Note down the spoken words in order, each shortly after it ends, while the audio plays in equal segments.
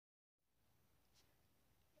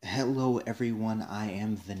Hello everyone, I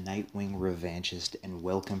am the Nightwing Revanchist and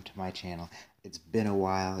welcome to my channel. It's been a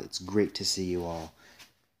while, it's great to see you all.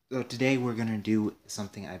 So today we're going to do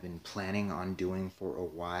something I've been planning on doing for a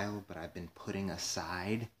while, but I've been putting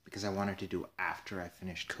aside because I wanted to do after I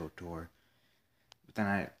finished Kotor. But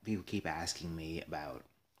then people keep asking me about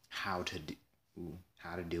how to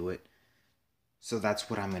do it. So that's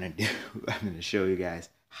what I'm going to do. I'm going to show you guys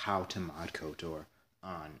how to mod Kotor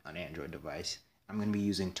on an Android device. I'm going to be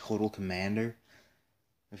using Total Commander.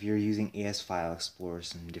 If you're using ES File Explorer,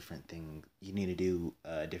 some different things, you need to do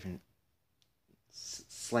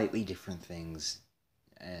slightly different things,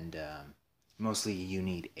 and mostly you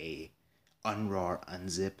need a unrar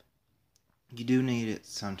unzip. You do need it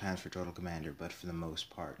sometimes for Total Commander, but for the most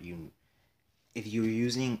part, if you're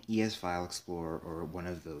using ES File Explorer or one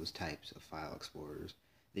of those types of file explorers,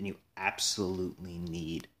 then you absolutely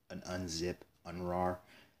need an unzip unrar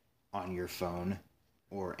on your phone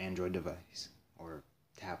or Android device or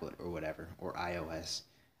tablet or whatever, or iOS.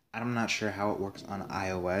 I'm not sure how it works on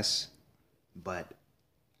iOS, but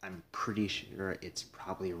I'm pretty sure it's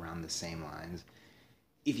probably around the same lines.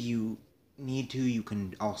 If you need to, you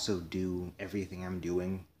can also do everything I'm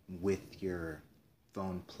doing with your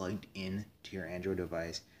phone plugged in to your Android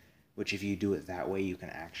device, which if you do it that way, you can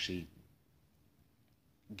actually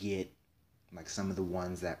get like some of the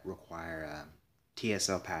ones that require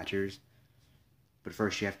TSL patchers. But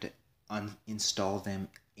first you have to uninstall them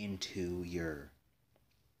into your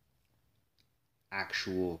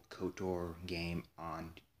actual Kotor game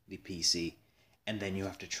on the PC, and then you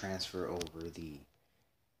have to transfer over the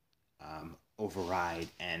override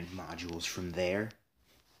and modules from there,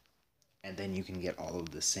 and then you can get all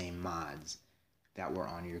of the same mods that were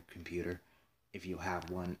on your computer if you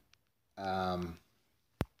have one.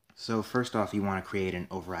 So first off, you want to create an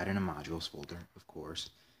override in a modules folder, of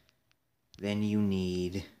course. Then you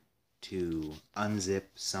need to unzip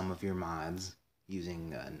some of your mods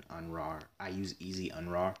using an unrar. I use easy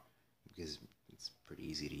unrar because it's pretty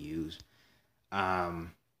easy to use. So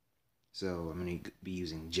I'm going to be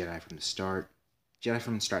using Jedi from the Start. Jedi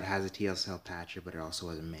from the Start has a TSL patcher, but it also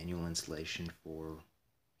has a manual installation for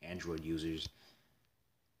Android users.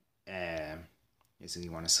 So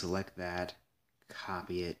you want to select that,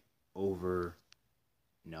 copy it over.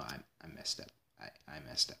 No, I messed up. I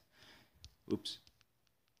messed up. Oops.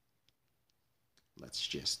 Let's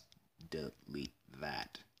just delete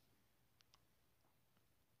that.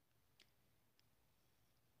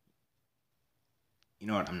 You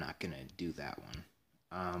know what? I'm not gonna do that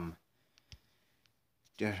one.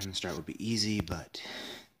 Data from the Start would be easy, but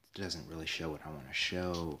it doesn't really show what I want to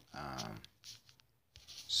show.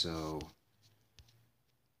 So,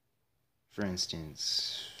 for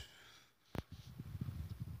instance,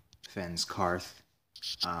 Fens Karth.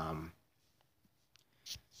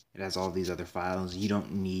 It has all these other files. You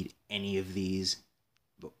don't need any of these,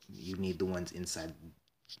 but you need the ones inside.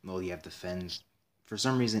 Well, you have the Fens. For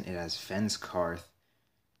some reason, it has Fens Karth,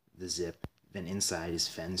 the zip. Then inside is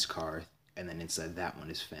Fens Karth, and then inside that one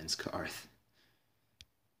is Fens Karth.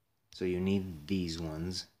 So you need these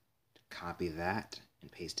ones to copy that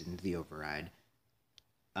and paste it into the override.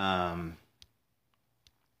 Then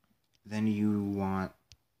you want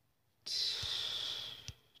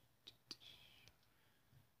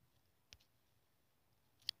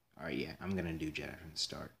Alright, yeah, I'm gonna do Jedi from the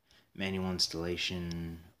Start. Manual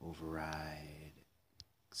installation, override,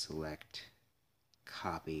 select,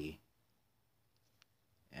 copy,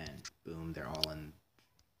 and boom, they're all in.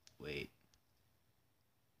 Wait.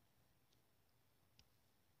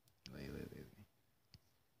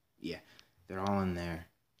 Yeah, they're all in there.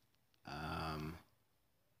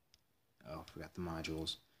 Oh, forgot the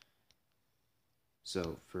modules.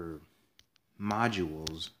 So for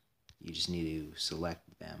modules, you just need to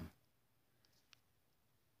select them.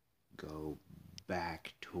 Go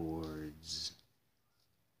back towards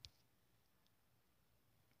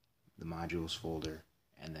the modules folder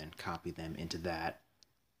and then copy them into that.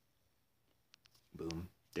 Boom,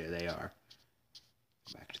 there they are.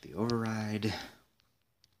 Go back to the override.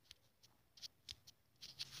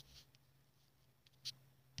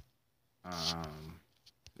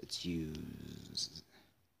 Let's use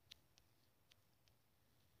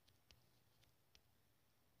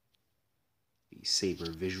the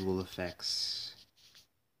Saber visual effects.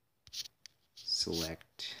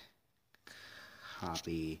 Select,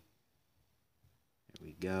 copy. There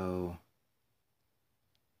we go.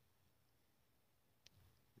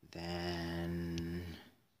 Then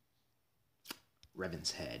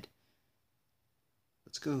Revan's head.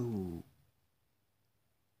 Let's go.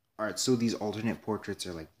 Alright, so these alternate portraits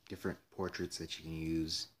are like different portraits that you can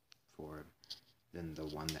use for than the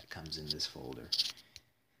one that comes in this folder.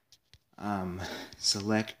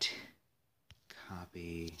 Select,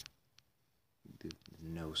 copy the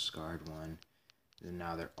no scarred one, and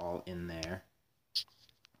now they're all in there.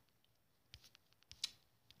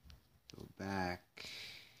 Go back.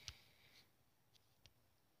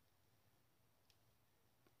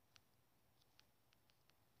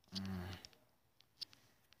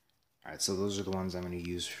 Alright, so those are the ones I'm going to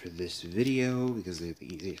use for this video because they're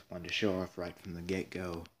the easiest one to show off right from the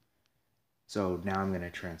get-go. So now I'm going to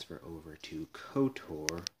transfer over to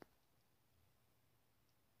Kotor.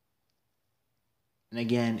 And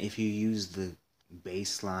again, if you use the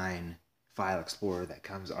baseline file explorer that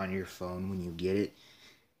comes on your phone when you get it,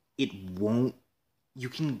 it won't, you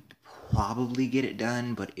can probably get it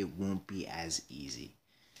done, but it won't be as easy.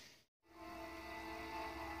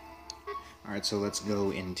 Alright, so let's go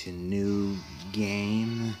into new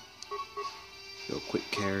game. Go quick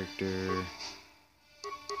character.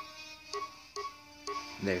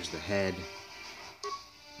 There's the head.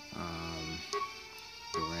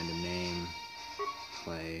 The random name.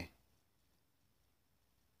 Play.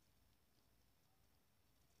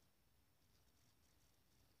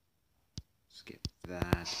 Skip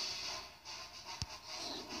that.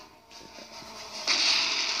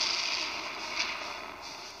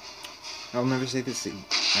 I'll never say this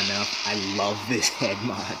enough. I love this head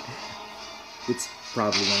mod. It's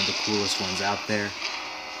probably one of the coolest ones out there.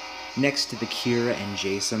 Next to the Kira and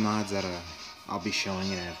Jason mods that I'll be showing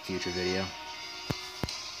in a future video.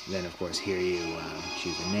 Then, of course, here you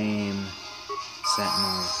choose a name,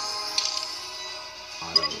 Sentinel,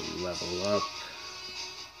 auto level up.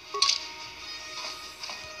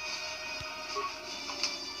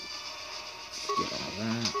 Get all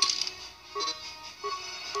that.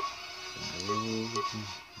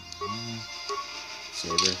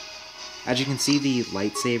 Saber. As you can see, the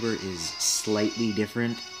lightsaber is slightly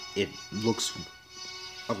different. It looks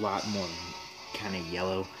a lot more kind of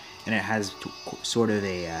yellow, and it has sort of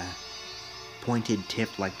a pointed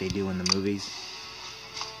tip like they do in the movies.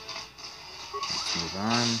 Let's move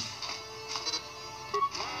on.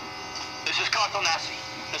 This is Kotor.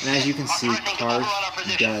 And as you can see,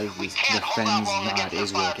 Karth does the Fenn's nod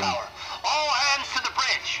is working. All hands to the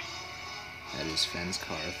bridge. That is Fenn's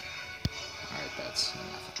Karth. Alright, that's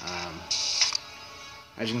enough.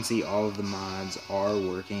 As you can see, all of the mods are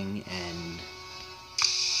working, and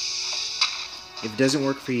if it doesn't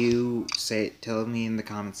work for you, tell me in the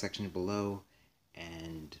comment section below,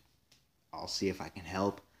 and I'll see if I can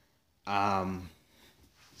help.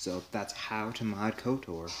 So that's how to mod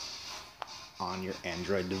Kotor on your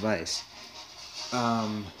Android device.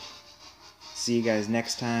 See you guys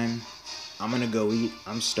next time. I'm gonna go eat.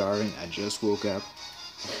 I'm starving. I just woke up.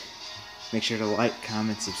 Make sure to like,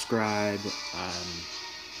 comment, subscribe.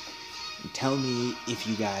 And tell me if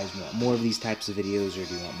you guys want more of these types of videos, or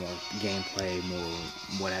if you want more gameplay, more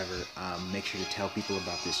whatever. Make sure to tell people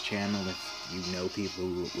about this channel if you know people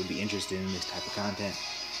who would be interested in this type of content.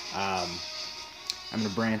 I'm going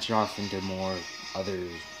to branch off into more other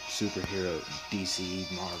superhero, DC,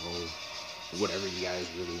 Marvel, whatever you guys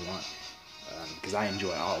really want, because I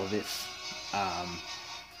enjoy all of it.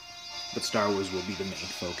 But Star Wars will be the main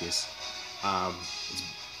focus.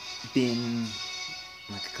 It's been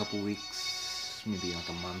like a couple weeks, maybe like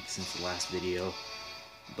a month since the last video,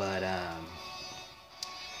 but I'll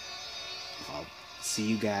see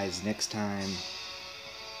you guys next time.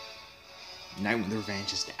 Night with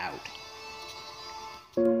Revenge is out.